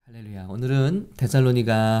할렐루야. 오늘은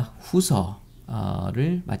데살로니가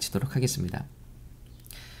후서를 마치도록 하겠습니다.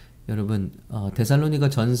 여러분, 데살로니가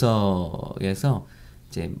전서에서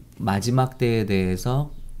이제 마지막 때에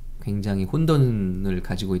대해서 굉장히 혼돈을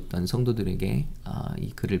가지고 있던 성도들에게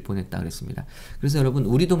이 글을 보냈다 그랬습니다. 그래서 여러분,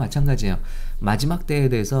 우리도 마찬가지예요. 마지막 때에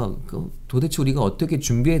대해서 도대체 우리가 어떻게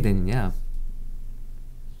준비해야 되느냐?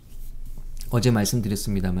 어제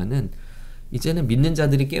말씀드렸습니다만은 이제는 믿는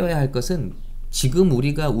자들이 깨어야 할 것은 지금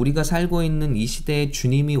우리가 살고 있는 이 시대에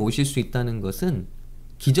주님이 오실 수 있다는 것은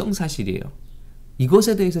기정사실이에요.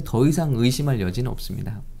 이것에 대해서 더 이상 의심할 여지는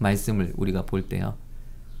없습니다. 말씀을 우리가 볼 때요.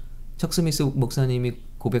 척 스미스 목사님이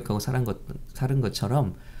고백하고 살은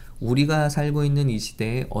것처럼 우리가 살고 있는 이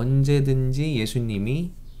시대에 언제든지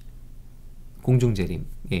예수님이 공중재림,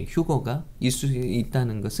 휴거가 있을 수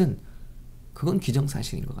있다는 것은 그건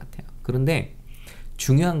기정사실인 것 같아요. 그런데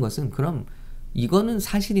중요한 것은 그럼 이거는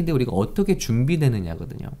사실인데 우리가 어떻게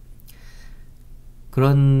준비되느냐거든요.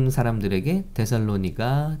 그런 사람들에게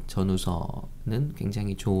데살로니가 전후서는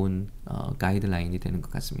굉장히 좋은 가이드라인이 되는 것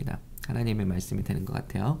같습니다. 하나님의 말씀이 되는 것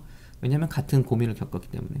같아요. 왜냐하면 같은 고민을 겪었기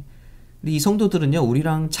때문에. 근데 이 성도들은요,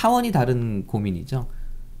 우리랑 차원이 다른 고민이죠.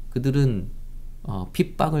 그들은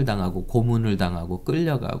핍박을 당하고 고문을 당하고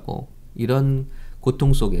끌려가고 이런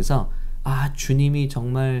고통 속에서 주님이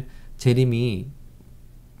정말 재림이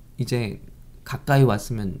이제 가까이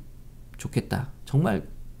왔으면 좋겠다. 정말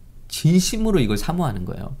진심으로 이걸 사모하는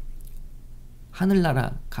거예요.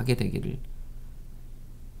 하늘나라 가게 되기를.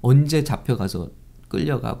 언제 잡혀가서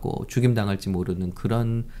끌려가고 죽임당할지 모르는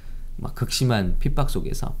그런 막 극심한 핍박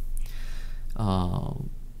속에서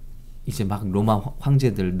이제 막 로마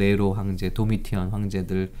황제들, 네로 황제, 도미티안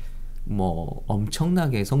황제들 뭐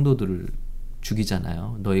엄청나게 성도들을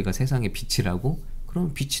죽이잖아요. 너희가 세상의 빛이라고?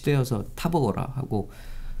 그럼 빛이 되어서 타보거라 하고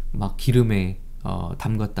막 기름에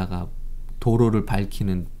담갔다가 도로를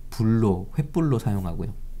밝히는 불로, 횃불로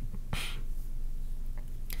사용하고요.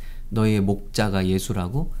 너희의 목자가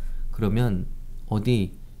예수라고? 그러면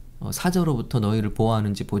어디 사자로부터 너희를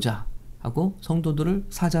보호하는지 보자 하고 성도들을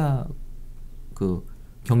사자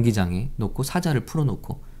경기장에 놓고 사자를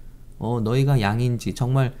풀어놓고 너희가 양인지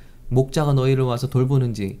정말 목자가 너희를 와서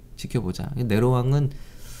돌보는지 지켜보자. 네로 왕은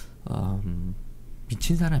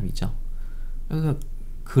미친 사람이죠. 그래서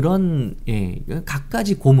그런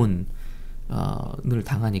갖가지 고문을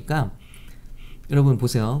당하니까 여러분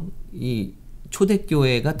보세요. 이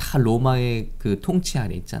초대교회가 다 로마의 그 통치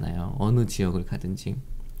아래 있잖아요. 어느 지역을 가든지.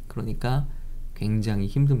 그러니까 굉장히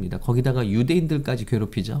힘듭니다. 거기다가 유대인들까지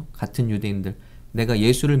괴롭히죠. 같은 유대인들. 내가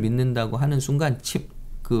예수를 믿는다고 하는 순간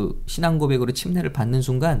신앙 고백으로 침례를 받는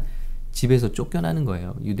순간 집에서 쫓겨나는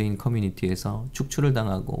거예요. 유대인 커뮤니티에서 축출을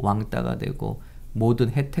당하고 왕따가 되고 모든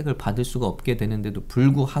혜택을 받을 수가 없게 되는데도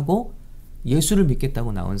불구하고 예수를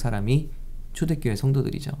믿겠다고 나온 사람이 초대교회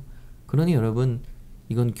성도들이죠. 그러니 여러분,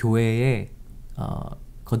 이건 교회의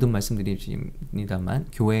거듭 말씀드립니다만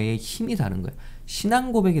교회의 힘이 다른 거예요.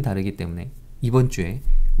 신앙 고백이 다르기 때문에 이번 주에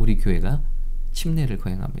우리 교회가 침례를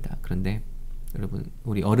거행합니다. 그런데 여러분,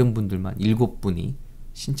 우리 어른분들만 7분이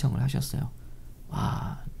신청을 하셨어요.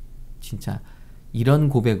 와, 진짜 이런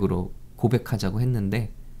고백으로 고백하자고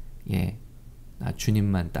했는데 나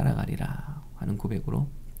주님만 따라가리라 하는 고백으로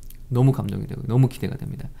너무 감동이 되고 너무 기대가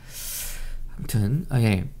됩니다. 아무튼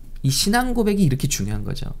이 신앙 고백이 이렇게 중요한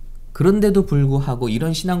거죠. 그런데도 불구하고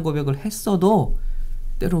이런 신앙 고백을 했어도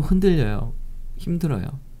때로 흔들려요. 힘들어요.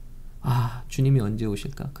 주님이 언제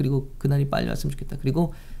오실까? 그리고 그날이 빨리 왔으면 좋겠다.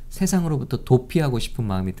 그리고 세상으로부터 도피하고 싶은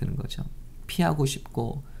마음이 드는 거죠. 피하고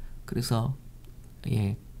싶고, 그래서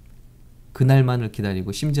그날만을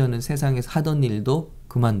기다리고, 심지어는 세상에서 하던 일도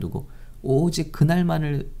그만두고 오직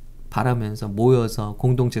그날만을 바라면서 모여서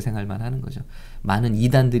공동체 생활만 하는 거죠. 많은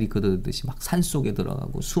이단들이 그러듯이 막 산속에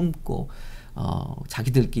들어가고 숨고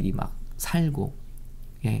자기들끼리 막 살고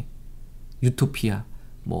유토피아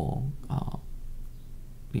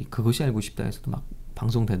그것이 알고 싶다 해서도 막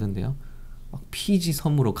방송되던데요. 막 피지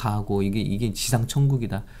섬으로 가고 이게 지상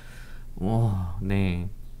천국이다. 네.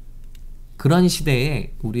 그런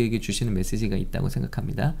시대에 우리에게 주시는 메시지가 있다고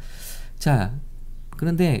생각합니다. 자,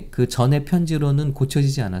 그런데 그 전의 편지로는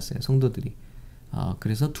고쳐지지 않았어요. 성도들이.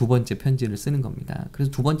 그래서 두 번째 편지를 쓰는 겁니다. 그래서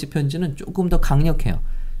두 번째 편지는 조금 더 강력해요.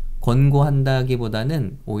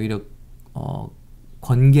 권고한다기보다는 오히려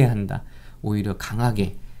권계한다. 오히려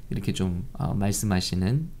강하게 이렇게 좀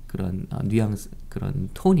말씀하시는 그런 뉘앙스, 그런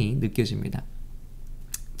톤이 느껴집니다.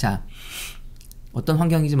 자, 어떤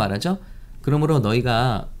환경이지 말하죠? 그러므로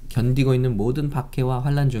너희가 견디고 있는 모든 박해와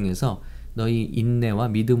환난 중에서 너희 인내와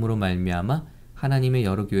믿음으로 말미암아 하나님의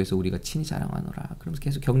여러 교회에서 우리가 친히 자랑하노라. 그러면서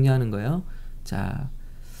계속 격려하는 거예요. 자,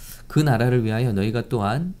 그 나라를 위하여 너희가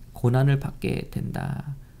또한 고난을 받게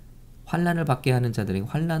된다. 환난을 받게 하는 자들에게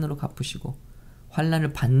환난으로 갚으시고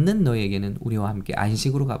환난을 받는 너에게는 우리와 함께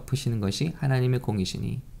안식으로 갚으시는 것이 하나님의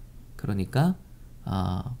공이시니 그러니까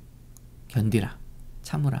견디라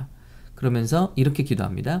참으라. 그러면서 이렇게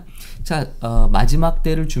기도합니다. 자, 마지막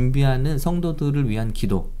때를 준비하는 성도들을 위한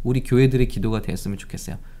기도, 우리 교회들의 기도가 되었으면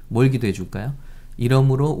좋겠어요. 뭘 기도해 줄까요?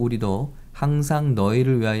 이러므로 우리도 항상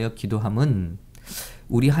너희를 위하여 기도함은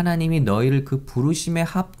우리 하나님이 너희를 그 부르심에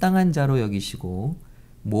합당한 자로 여기시고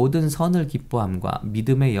모든 선을 기뻐함과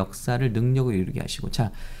믿음의 역사를 능력을 이루게 하시고.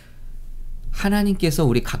 자, 하나님께서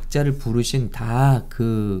우리 각자를 부르신 다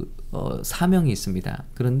그 사명이 있습니다.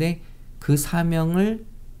 그런데 그 사명을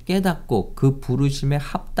깨닫고 그 부르심에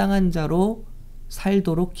합당한 자로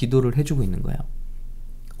살도록 기도를 해주고 있는 거예요.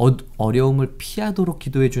 어려움을 피하도록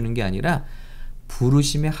기도해 주는 게 아니라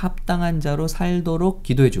부르심에 합당한 자로 살도록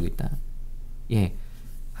기도해 주고 있다. 예,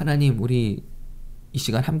 하나님, 우리 이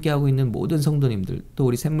시간 함께하고 있는 모든 성도님들, 또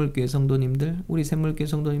우리 샘물교회 성도님들, 우리 샘물교회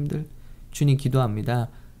성도님들, 주님 기도합니다.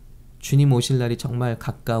 주님 오실 날이 정말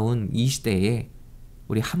가까운 이 시대에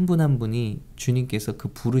우리 한 분 한 분이 주님께서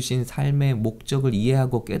그 부르신 삶의 목적을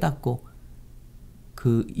이해하고 깨닫고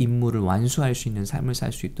그 임무를 완수할 수 있는 삶을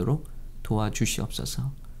살 수 있도록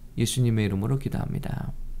도와주시옵소서. 예수님의 이름으로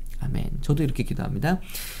기도합니다. 아멘. 저도 이렇게 기도합니다.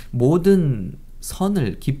 모든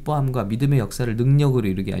선을 기뻐함과 믿음의 역사를 능력으로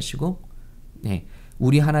이루게 하시고, 네,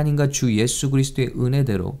 우리 하나님과 주 예수 그리스도의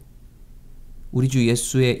은혜대로 우리 주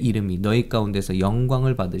예수의 이름이 너희 가운데서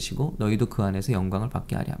영광을 받으시고 너희도 그 안에서 영광을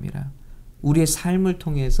받게 하려 함이라. 우리의 삶을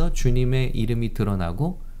통해서 주님의 이름이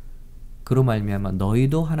드러나고 그로 말미암아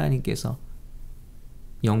너희도 하나님께서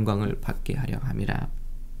영광을 받게 하려 함이라.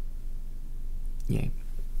 예,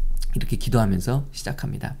 이렇게 기도하면서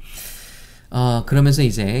시작합니다. 그러면서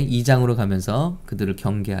이제 2장으로 가면서 그들을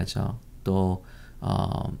경계하죠. 또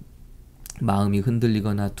마음이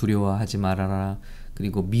흔들리거나 두려워하지 말아라.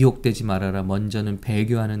 그리고 미혹되지 말아라. 먼저는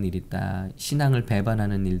배교하는 일이 있다. 신앙을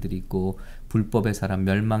배반하는 일들이 있고 불법의 사람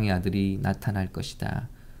멸망의 아들이 나타날 것이다.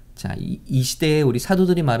 자, 이 시대에 우리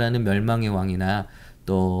사도들이 말하는 멸망의 왕이나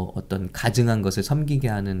또 어떤 가증한 것을 섬기게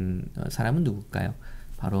하는 사람은 누굴까요?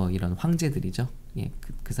 바로 이런 황제들이죠. 예,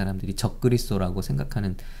 그 사람들이 적그리스도라고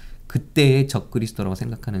생각하는, 그때의 적그리스도라고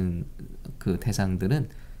생각하는 그 대상들은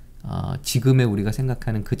지금의 우리가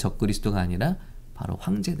생각하는 그 적그리스도가 아니라 바로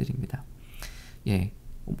황제들입니다. 예,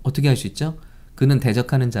 어떻게 할 수 있죠? 그는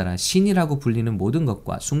대적하는 자라 신이라고 불리는 모든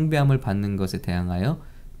것과 숭배함을 받는 것에 대항하여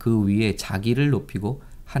그 위에 자기를 높이고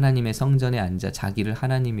하나님의 성전에 앉아 자기를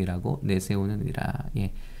하나님이라고 내세우느니라.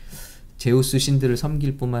 예, 제우스 신들을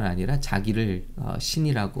섬길 뿐만 아니라 자기를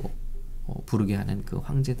신이라고 부르게 하는 그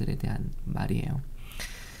황제들에 대한 말이에요.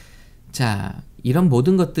 자, 이런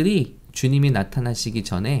모든 것들이 주님이 나타나시기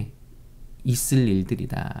전에 있을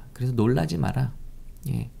일들이다. 그래서 놀라지 마라.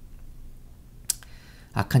 예.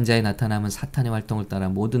 악한 자의 나타남은 사탄의 활동을 따라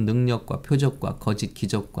모든 능력과 표적과 거짓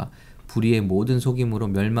기적과 불의의 모든 속임으로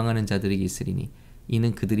멸망하는 자들에게 있으리니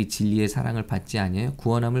이는 그들이 진리의 사랑을 받지 아니하여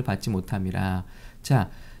구원함을 받지 못함이라. 자,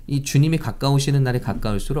 이 주님이 가까우시는 날에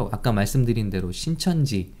가까울수록 아까 말씀드린 대로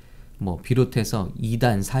신천지 비롯해서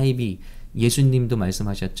이단, 사이비, 예수님도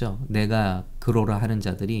말씀하셨죠. 내가 그러라 하는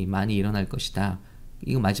자들이 많이 일어날 것이다.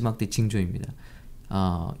 이거 마지막 때 징조입니다.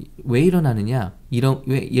 왜 일어나느냐?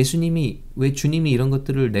 왜 주님이 이런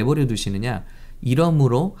것들을 내버려 두시느냐?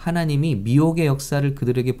 이러므로 하나님이 미혹의 역사를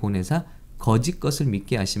그들에게 보내사 거짓 것을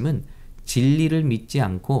믿게 하심은 진리를 믿지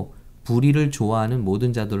않고 불의를 좋아하는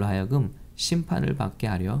모든 자들로 하여금 심판을 받게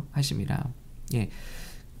하려 하심이라. 예,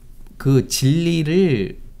 그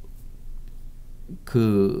진리를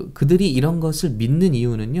그들이 이런 것을 믿는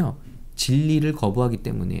이유는요, 진리를 거부하기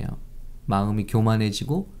때문이에요. 마음이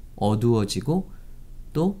교만해지고 어두워지고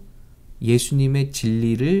또 예수님의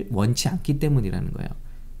진리를 원치 않기 때문이라는 거예요.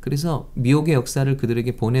 그래서 미혹의 역사를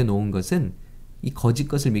그들에게 보내놓은 것은, 이 거짓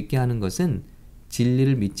것을 믿게 하는 것은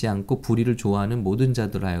진리를 믿지 않고 불의를 좋아하는 모든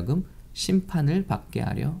자들 하여금 심판을 받게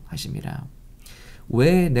하려 하심이라.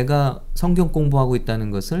 왜 내가 성경 공부하고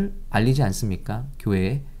있다는 것을 알리지 않습니까?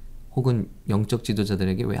 교회에 혹은 영적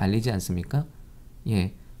지도자들에게 왜 알리지 않습니까?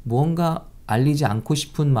 예, 무언가 알리지 않고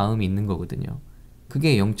싶은 마음이 있는 거거든요.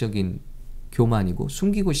 그게 영적인 교만이고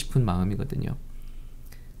숨기고 싶은 마음이거든요.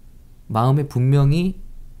 마음에 분명히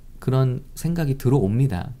그런 생각이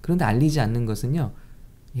들어옵니다. 그런데 알리지 않는 것은요,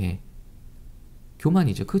 예,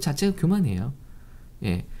 교만이죠. 그 자체가 교만이에요.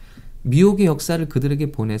 예, 미혹의 역사를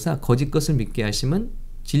그들에게 보내사 거짓 것을 믿게 하심은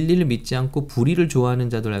진리를 믿지 않고 불의를 좋아하는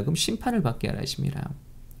자들 하여금 심판을 받게 하라 하심이라.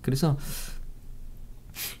 그래서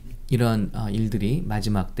이런 일들이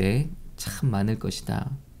마지막 때에 참 많을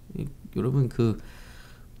것이다. 여러분, 그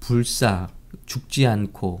불사, 죽지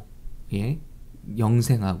않고, 예,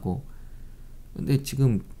 영생하고, 근데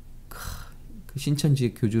지금 그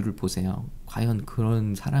신천지의 교주를 보세요. 과연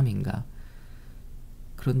그런 사람인가?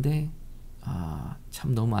 그런데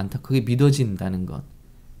참 너무 그게 믿어진다는 것.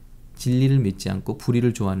 진리를 믿지 않고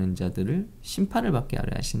불의를 좋아하는 자들을 심판을 받게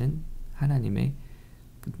하려 하시는 하나님의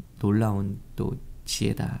그 놀라운 또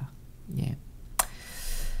지혜다. 예.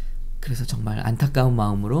 그래서 정말 안타까운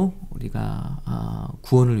마음으로 우리가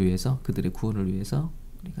구원을 위해서, 그들의 구원을 위해서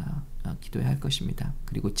우리가 기도해야 할 것입니다.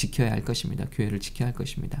 그리고 지켜야 할 것입니다. 교회를 지켜야 할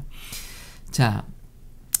것입니다. 자,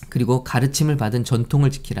 그리고 가르침을 받은 전통을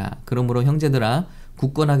지키라. 그러므로 형제들아,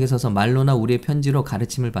 굳건하게 서서 말로나 우리의 편지로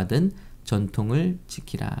가르침을 받은 전통을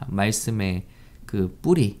지키라. 말씀의 그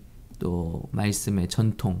뿌리, 또 말씀의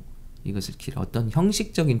전통, 이것을 지키라. 어떤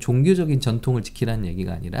형식적인 종교적인 전통을 지키라는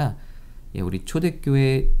얘기가 아니라 우리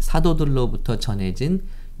초대교회 사도들로부터 전해진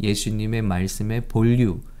예수님의 말씀의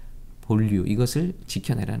본류 이것을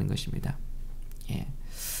지켜내라는 것입니다. 예.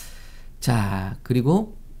 자,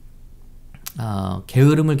 그리고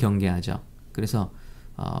게으름을 경계하죠. 그래서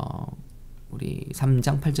우리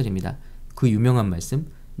 3장 8절입니다. 그 유명한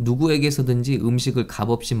말씀, 누구에게서든지 음식을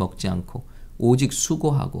값없이 먹지 않고 오직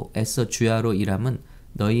수고하고 애써 주야로 일함은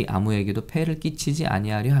너희 아무에게도 폐를 끼치지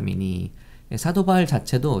아니하려 함이니. 사도 바울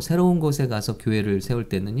자체도 새로운 곳에 가서 교회를 세울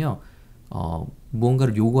때는요,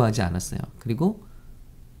 무언가를 요구하지 않았어요. 그리고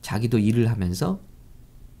자기도 일을 하면서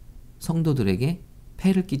성도들에게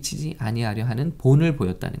폐를 끼치지 아니하려 하는 본을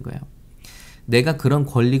보였다는 거예요. 내가 그런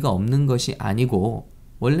권리가 없는 것이 아니고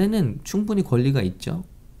원래는 충분히 권리가 있죠.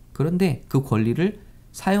 그런데 그 권리를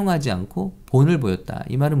사용하지 않고 본을 보였다.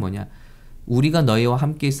 이 말은 뭐냐? 우리가 너희와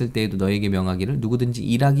함께 있을 때에도 너희에게 명하기를 누구든지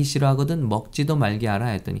일하기 싫어하거든 먹지도 말게 하라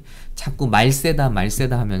했더니 자꾸 말세다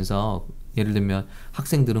하면서, 예를 들면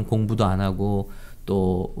학생들은 공부도 안 하고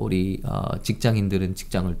또 우리 직장인들은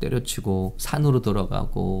직장을 때려치고 산으로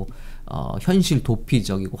들어가고 현실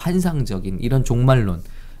도피적이고 환상적인 이런 종말론에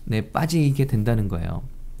빠지게 된다는 거예요.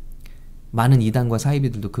 많은 이단과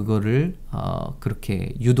사이비들도 그거를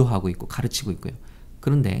그렇게 유도하고 있고 가르치고 있고요.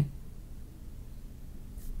 그런데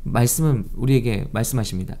말씀은 우리에게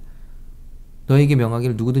말씀하십니다. 너에게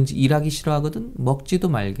명하기를 누구든지 일하기 싫어하거든 먹지도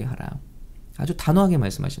말게 하라. 아주 단호하게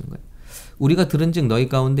말씀하시는 거예요. 우리가 들은즉 너희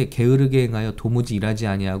가운데 게으르게 행하여 도무지 일하지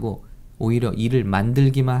아니하고 오히려 일을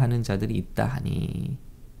만들기만 하는 자들이 있다 하니.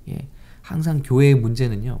 예. 항상 교회의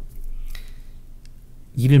문제는요,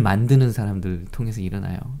 일을 만드는 사람들 통해서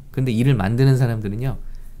일어나요. 근데 일을 만드는 사람들은요,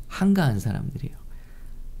 한가한 사람들이에요.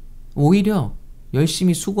 오히려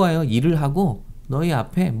열심히 수고하여 일을 하고 너희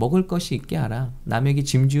앞에 먹을 것이 있게 하라. 남에게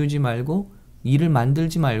짐 지우지 말고 일을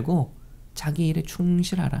만들지 말고 자기 일에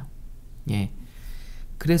충실하라. 예.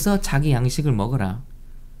 그래서 자기 양식을 먹어라.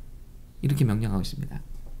 이렇게 명령하고 있습니다.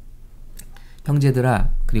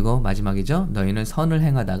 형제들아, 그리고 마지막이죠. 너희는 선을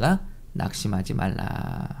행하다가 낙심하지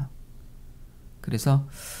말라. 그래서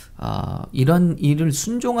이런 일을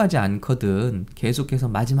순종하지 않거든 계속해서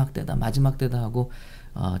마지막 때다 하고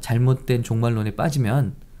잘못된 종말론에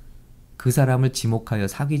빠지면 그 사람을 지목하여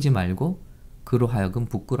사귀지 말고 그로 하여금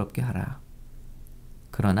부끄럽게 하라.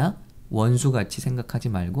 그러나 원수같이 생각하지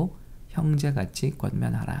말고 형제같이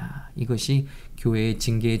권면하라. 이것이 교회의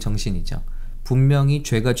징계의 정신이죠. 분명히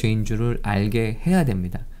죄가 죄인 줄을 알게 해야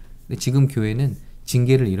됩니다. 근데 지금 교회는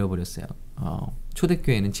징계를 잃어버렸어요.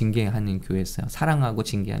 초대교회는 징계하는 교회였어요. 사랑하고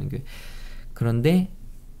징계하는 교회. 그런데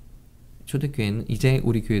초대교회는 이제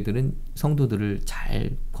우리 교회들은 성도들을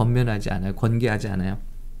잘 권면하지 않아요. 권계하지 않아요.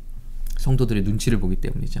 성도들의 눈치를 보기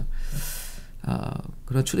때문이죠.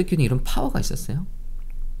 그런 초대교회는 이런 파워가 있었어요.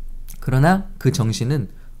 그러나 그 정신은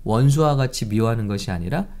원수와 같이 미워하는 것이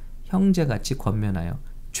아니라 형제같이 권면하여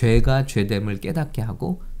죄가 죄됨을 깨닫게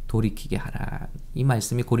하고 돌이키게 하라. 이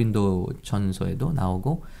말씀이 고린도전서에도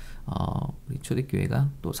나오고 우리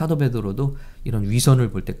초대교회가 또 사도 베드로도 이런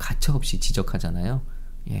위선을 볼 때 가차없이 지적하잖아요.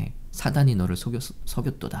 예, 사단이 너를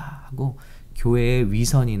속였도다 하고 교회의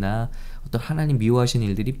위선이나 어떤 하나님 미워하시는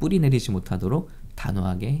일들이 뿌리 내리지 못하도록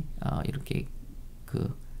단호하게 이렇게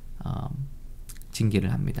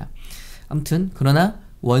징계를 합니다. 아무튼 그러나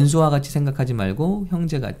원수와 같이 생각하지 말고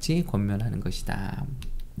형제같이 권면하는 것이다.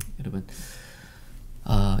 여러분,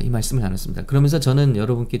 이 말씀을 나눴습니다. 그러면서 저는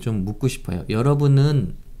여러분께 좀 묻고 싶어요.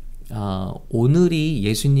 여러분은 오늘이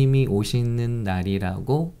예수님이 오시는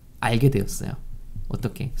날이라고 알게 되었어요.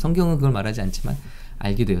 어떻게? 성경은 그걸 말하지 않지만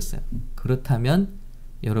알게 되었어요. 그렇다면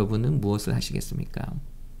여러분은 무엇을 하시겠습니까?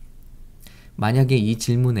 만약에 이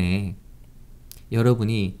질문에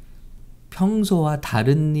여러분이 평소와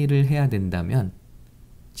다른 일을 해야 된다면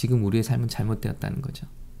지금 우리의 삶은 잘못되었다는 거죠.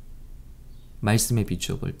 말씀에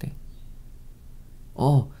비추어 볼 때.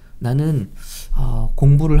 나는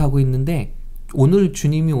공부를 하고 있는데 오늘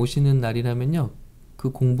주님이 오시는 날이라면요,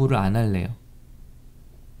 그 공부를 안 할래요.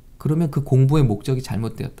 그러면 그 공부의 목적이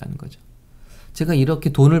잘못되었다는 거죠. 제가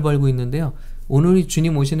이렇게 돈을 벌고 있는데요. 오늘이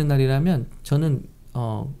주님 오시는 날이라면 저는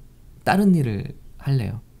다른 일을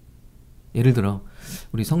할래요. 예를 들어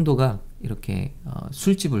우리 성도가 이렇게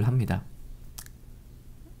술집을 합니다.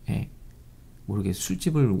 예,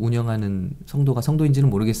 술집을 운영하는 성도가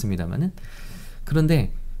성도인지는 모르겠습니다만은,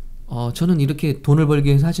 그런데 저는 이렇게 돈을 벌기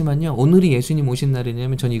위해서 하지만요, 오늘이 예수님 오신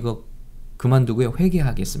날이냐면 전 이거 그만두고요,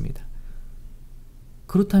 회개하겠습니다.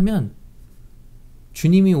 그렇다면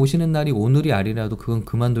주님이 오시는 날이 오늘이 아니라도 그건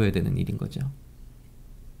그만둬야 되는 일인 거죠.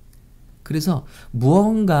 그래서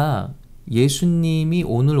무언가 예수님이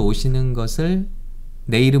오늘 오시는 것을,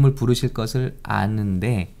 내 이름을 부르실 것을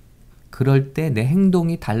아는데 그럴 때 내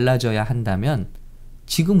행동이 달라져야 한다면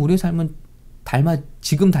지금 우리의 삶은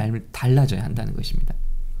달라져야 한다는 것입니다.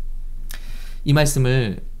 이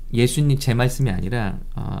말씀을 예수님 제 말씀이 아니라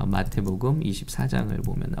마태복음 24장을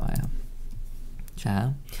보면 나와요.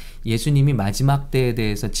 자, 예수님이 마지막 때에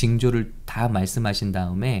대해서 징조를 다 말씀하신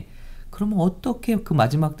다음에 그러면 어떻게 그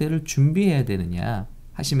마지막 때를 준비해야 되느냐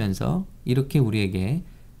하시면서 이렇게 우리에게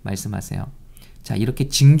말씀하세요. 자, 이렇게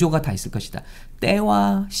징조가 다 있을 것이다.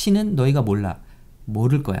 때와 시는 너희가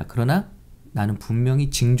모를 거야. 그러나 나는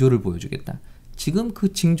분명히 징조를 보여주겠다. 지금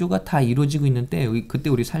그 징조가 다 이루어지고 있는 때,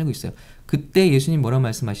 그때 우리 살고 있어요. 그때 예수님 뭐라고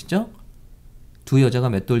말씀하시죠? 두 여자가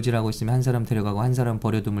맷돌질하고 있으면 한 사람 데려가고 한 사람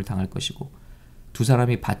버려둠을 당할 것이고, 두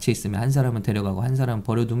사람이 밭에 있으면 한 사람은 데려가고 한 사람은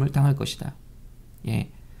버려둠을 당할 것이다.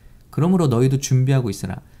 예. 그러므로 너희도 준비하고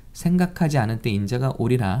있으라. 생각하지 않은 때 인자가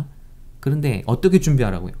오리라. 그런데 어떻게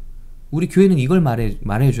준비하라고요? 우리 교회는 이걸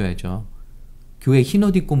말해줘야죠. 교회에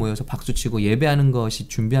흰옷 입고 모여서 박수치고 예배하는 것이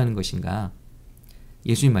준비하는 것인가?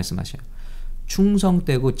 예수님 말씀하셔요.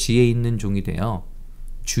 충성되고 지혜 있는 종이 되어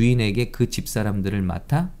주인에게 그 집사람들을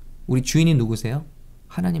맡아. 우리 주인이 누구세요?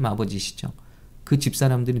 하나님 아버지시죠. 그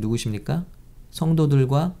집사람들이 누구십니까?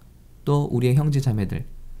 성도들과 또 우리의 형제 자매들.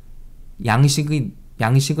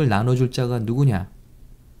 양식을 나눠줄 자가 누구냐?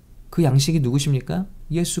 그 양식이 누구십니까?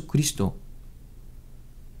 예수 그리스도.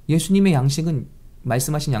 예수님의 양식은,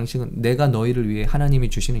 말씀하신 양식은 내가 너희를 위해 하나님이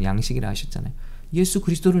주시는 양식이라 하셨잖아요. 예수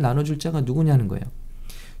그리스도를 나눠줄 자가 누구냐는 거예요.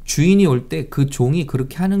 주인이 올 때 그 종이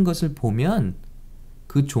그렇게 하는 것을 보면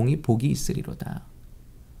그 종이 복이 있으리로다.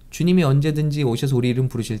 주님이 언제든지 오셔서 우리 이름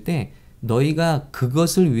부르실 때 너희가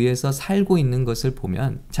그것을 위해서 살고 있는 것을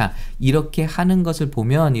보면, 자, 이렇게 하는 것을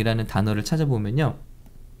보면 이라는 단어를 찾아보면요,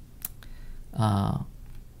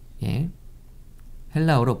 예,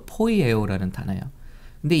 헬라어로 포이에오라는 단어예요.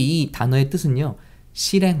 근데 이 단어의 뜻은요,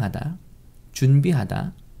 실행하다,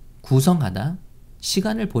 준비하다, 구성하다,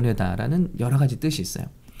 시간을 보내다 라는 여러 가지 뜻이 있어요.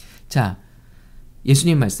 자,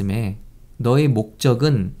 예수님 말씀에 너의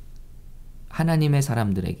목적은 하나님의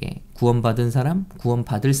사람들에게, 구원받은 사람,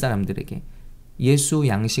 구원받을 사람들에게 예수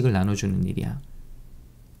양식을 나눠주는 일이야.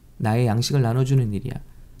 나의 양식을 나눠주는 일이야.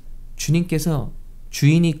 주님께서,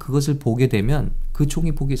 주인이 그것을 보게 되면 그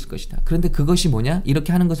종이 복이 있을 것이다. 그런데 그것이 뭐냐?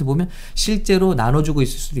 이렇게 하는 것을 보면 실제로 나눠주고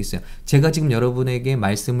있을 수도 있어요. 제가 지금 여러분에게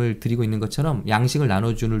말씀을 드리고 있는 것처럼 양식을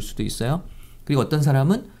나눠주는 수도 있어요. 그리고 어떤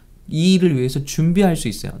사람은 이 일을 위해서 준비할 수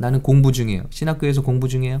있어요. 나는 공부 중이에요. 신학교에서 공부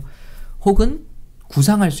중이에요. 혹은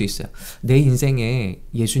구상할 수 있어요. 내 인생에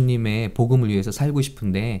예수님의 복음을 위해서 살고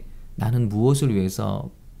싶은데 나는 무엇을 위해서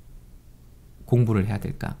공부를 해야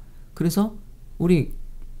될까? 그래서 우리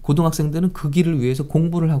고등학생들은 그 길을 위해서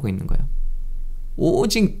공부를 하고 있는 거예요.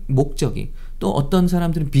 오직 목적이. 또 어떤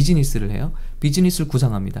사람들은 비즈니스를 해요. 비즈니스를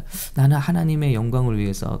구상합니다. 나는 하나님의 영광을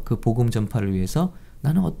위해서, 그 복음 전파를 위해서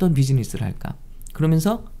나는 어떤 비즈니스를 할까?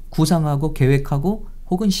 그러면서 구상하고 계획하고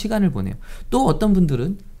혹은 시간을 보내요. 또 어떤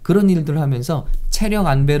분들은 그런 일들을 하면서 체력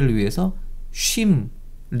안배를 위해서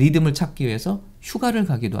리듬을 찾기 위해서 휴가를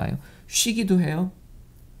가기도 해요. 쉬기도 해요.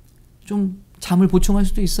 좀 잠을 보충할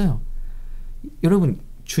수도 있어요. 여러분,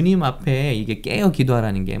 주님 앞에 이게 깨어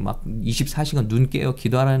기도하라는 게 막 24시간 눈 깨어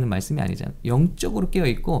기도하라는 말씀이 아니잖아요. 영적으로 깨어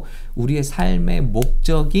있고 우리의 삶의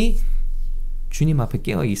목적이 주님 앞에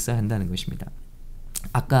깨어 있어야 한다는 것입니다.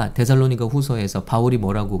 아까 데살로니가 후서에서 바울이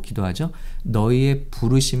뭐라고 기도하죠? 너희의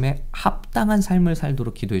부르심에 합당한 삶을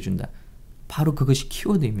살도록 기도해준다. 바로 그것이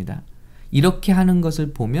키워드입니다. 이렇게 하는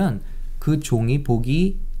것을 보면 그 종이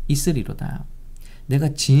복이 있으리로다.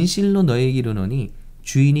 내가 진실로 너에게 이르노니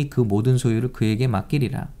주인이 그 모든 소유를 그에게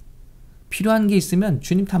맡기리라. 필요한 게 있으면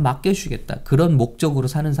주님 다 맡겨주시겠다. 그런 목적으로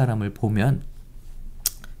사는 사람을 보면,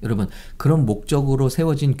 여러분, 그런 목적으로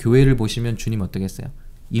세워진 교회를 보시면 주님 어떻겠어요?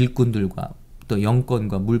 일꾼들과 또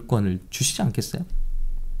영권과 물권을 주시지 않겠어요?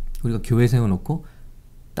 우리가 교회 세워놓고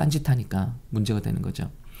딴짓하니까 문제가 되는 거죠.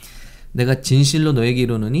 내가 진실로 너에게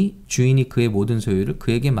이르노니 주인이 그의 모든 소유를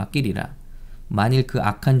그에게 맡기리라. 만일 그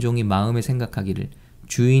악한 종이 마음에 생각하기를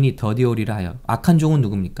주인이 더디오리라 하여. 악한 종은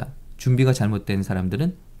누굽니까? 준비가 잘못된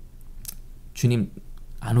사람들은 주님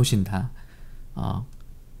안 오신다.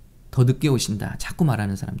 더 늦게 오신다. 자꾸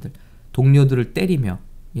말하는 사람들. 동료들을 때리며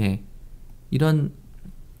이런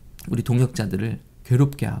우리 동역자들을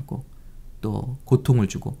괴롭게 하고 또 고통을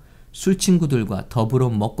주고 술 친구들과 더불어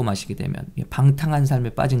먹고 마시게 되면 방탕한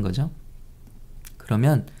삶에 빠진 거죠.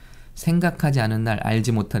 그러면 생각하지 않은 날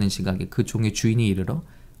알지 못하는 시각에 그 종의 주인이 이르러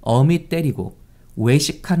엄히 때리고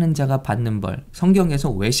외식하는 자가 받는 벌.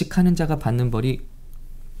 성경에서 외식하는 자가 받는 벌이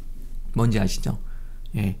뭔지 아시죠?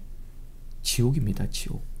 지옥입니다.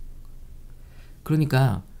 지옥.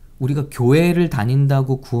 그러니까 우리가 교회를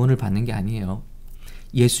다닌다고 구원을 받는 게 아니에요.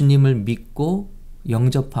 예수님을 믿고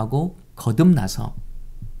영접하고 거듭나서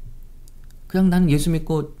그냥 나는 예수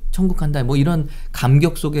믿고 천국 간다 뭐 이런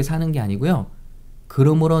감격 속에 사는 게 아니고요.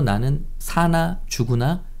 그러므로 나는 사나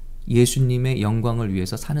죽으나 예수님의 영광을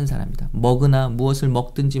위해서 사는 사람이다. 먹으나 무엇을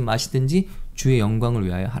먹든지 마시든지 주의 영광을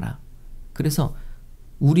위하여 하라. 그래서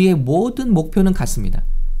우리의 모든 목표는 같습니다.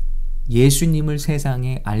 예수님을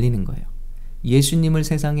세상에 알리는 거예요. 예수님을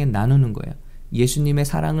세상에 나누는 거예요. 예수님의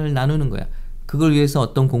사랑을 나누는 거예요. 그걸 위해서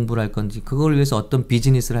어떤 공부를 할 건지, 그걸 위해서 어떤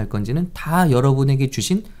비즈니스를 할 건지는 다 여러분에게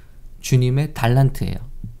주신 주님의 달란트예요.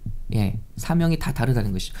 사명이 다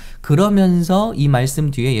다르다는 것이죠. 그러면서 이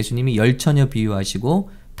말씀 뒤에 예수님이 10처녀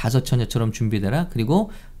비유하시고 5처녀처럼 준비되라. 그리고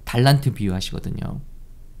달란트 비유하시거든요.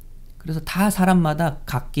 그래서 다 사람마다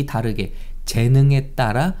각기 다르게 재능에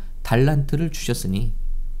따라 달란트를 주셨으니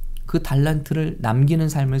그 달란트를 남기는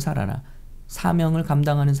삶을 살아라. 사명을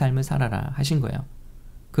감당하는 삶을 살아라 하신 거예요.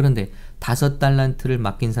 그런데 5달란트를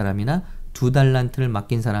맡긴 사람이나 2달란트를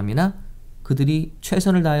맡긴 사람이나 그들이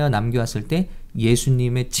최선을 다하여 남겨왔을 때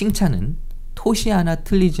예수님의 칭찬은 토시 하나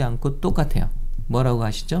틀리지 않고 똑같아요. 뭐라고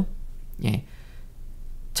하시죠?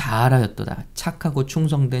 잘하였도다. 착하고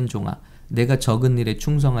충성된 종아. 내가 적은 일에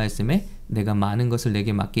충성하였음에 내가 많은 것을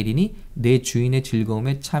내게 맡기리니 내 주인의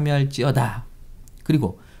즐거움에 참여할지어다.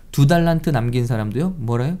 그리고 2달란트 남긴 사람도요.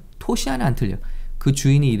 뭐래요? 토시 하나 안 틀려. 그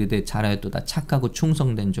주인이 이르되 잘하였도다. 착하고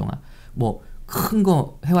충성된 종아. 뭐 큰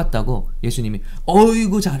거 해왔다고 예수님이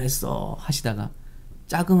어이구 잘했어 하시다가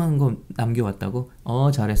작은 거 남겨왔다고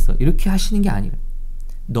잘했어 이렇게 하시는 게 아니에요.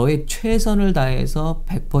 너의 최선을 다해서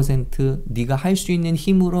 100% 네가 할 수 있는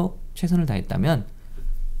힘으로 최선을 다했다면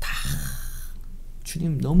다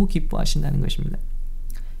주님 너무 기뻐하신다는 것입니다.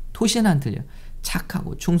 토시는 안 틀려.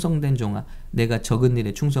 착하고 충성된 종아 내가 적은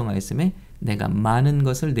일에 충성하였음에 내가 많은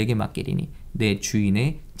것을 내게 맡기리니 내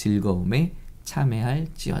주인의 즐거움에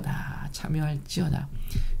참여할지어다.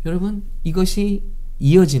 여러분 이것이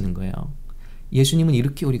이어지는 거예요. 예수님은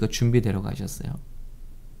이렇게 우리가 준비되러 가셨어요.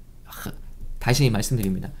 다시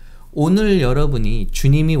말씀드립니다. 오늘 여러분이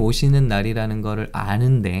주님이 오시는 날이라는 것을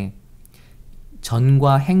아는데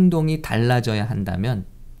전과 행동이 달라져야 한다면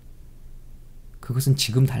그것은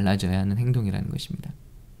지금 달라져야 하는 행동이라는 것입니다.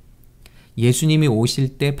 예수님이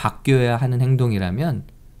오실 때 바뀌어야 하는 행동이라면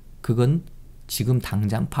그건 지금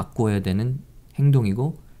당장 바꿔야 되는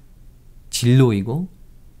행동이고 진로이고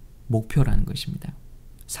목표라는 것입니다.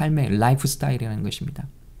 삶의 라이프 스타일이라는 것입니다.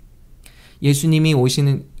 예수님이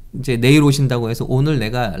오시는 이제 내일 오신다고 해서 오늘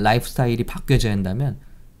내가 라이프 스타일이 바뀌어져야 한다면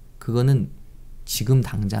그거는 지금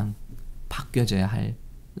당장 바뀌어져야 할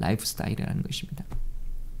라이프 스타일이라는 것입니다.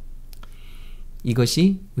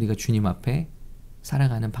 이것이 우리가 주님 앞에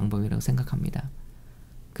살아가는 방법이라고 생각합니다.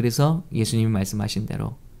 그래서 예수님이 말씀하신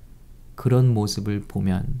대로 그런 모습을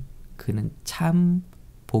보면 그는 참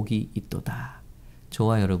복이 있도다.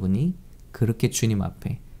 저와 여러분이 그렇게 주님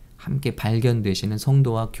앞에 함께 발견되시는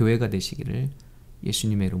성도와 교회가 되시기를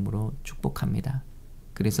예수님의 이름으로 축복합니다.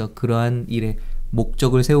 그래서 그러한 일에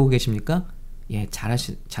목적을 세우고 계십니까?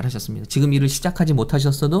 잘하셨습니다. 지금 일을 시작하지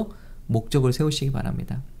못하셨어도 목적을 세우시기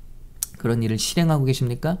바랍니다. 그런 일을 실행하고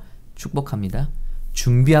계십니까? 축복합니다.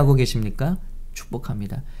 준비하고 계십니까?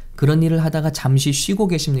 축복합니다. 그런 일을 하다가 잠시 쉬고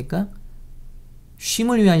계십니까?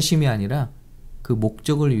 쉼을 위한 쉼이 아니라 그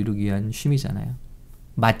목적을 이루기 위한 쉼이잖아요.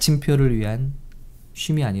 마침표를 위한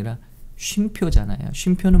쉼이 아니라 쉼표잖아요.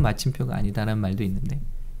 쉼표는 마침표가 아니다라는 말도 있는데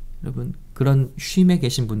여러분 그런 쉼에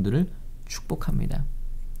계신 분들을 축복합니다.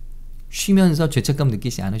 쉬면서 죄책감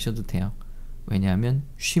느끼지 않으셔도 돼요. 왜냐하면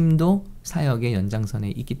쉼도 사역의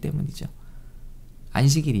연장선에 있기 때문이죠.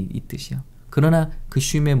 안식일이 있듯이요. 그러나 그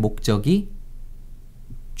쉼의 목적이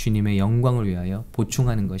주님의 영광을 위하여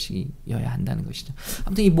보충하는 것이어야 한다는 것이죠.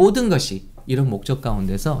 아무튼 이 모든 것이 이런 목적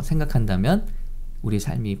가운데서 생각한다면 우리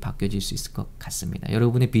삶이 바뀌어질 수 있을 것 같습니다.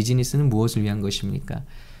 여러분의 비즈니스는 무엇을 위한 것입니까?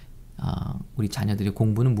 우리 자녀들의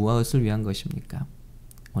공부는 무엇을 위한 것입니까?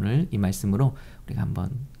 오늘 이 말씀으로 우리가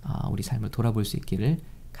한번 우리 삶을 돌아볼 수 있기를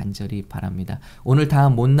간절히 바랍니다. 오늘 다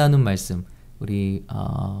못 나눈 말씀 우리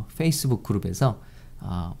페이스북 그룹에서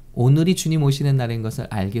오늘이 주님 오시는 날인 것을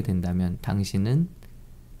알게 된다면 당신은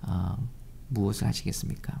무엇을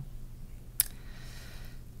하시겠습니까?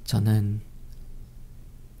 저는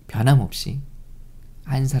변함없이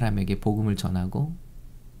한 사람에게 복음을 전하고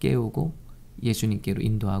깨우고 예수님께로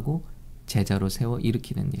인도하고 제자로 세워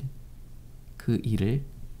일으키는 일, 그 일을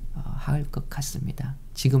할 것 같습니다.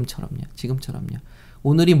 지금처럼요.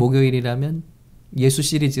 오늘이 목요일이라면 예수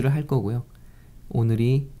시리즈를 할 거고요.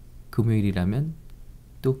 오늘이 금요일이라면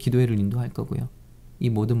또 기도회를 인도할 거고요. 이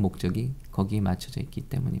모든 목적이 거기에 맞춰져 있기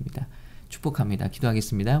때문입니다. 축복합니다.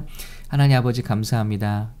 기도하겠습니다. 하나님 아버지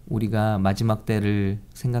감사합니다. 우리가 마지막 때를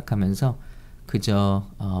생각하면서 그저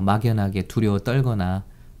막연하게 두려워 떨거나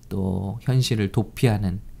또 현실을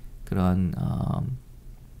도피하는 그런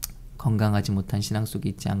건강하지 못한 신앙 속에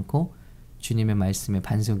있지 않고 주님의 말씀에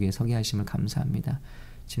반석 위에 서게 하심을 감사합니다.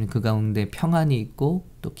 주님 그 가운데 평안이 있고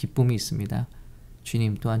또 기쁨이 있습니다.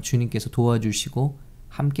 주님 또한 주님께서 도와주시고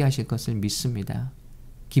함께 하실 것을 믿습니다.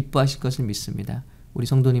 기뻐하실 것을 믿습니다. 우리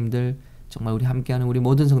성도님들 정말 우리 함께하는 우리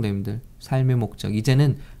모든 성도님들 삶의 목적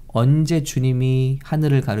이제는 언제 주님이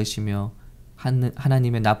하늘을 가르시며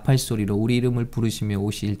하나님의 나팔 소리로 우리 이름을 부르시며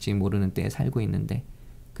오실지 모르는 때에 살고 있는데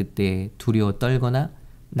그때 두려워 떨거나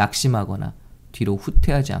낙심하거나 뒤로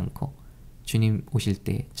후퇴하지 않고 주님 오실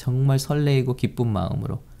때 정말 설레이고 기쁜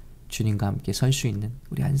마음으로 주님과 함께 설 수 있는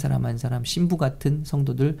우리 한 사람 한 사람 신부 같은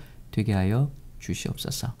성도들 되게 하여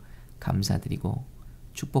주시옵소서. 감사드리고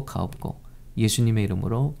축복하옵고 예수님의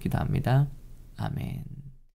이름으로 기도합니다. 아멘.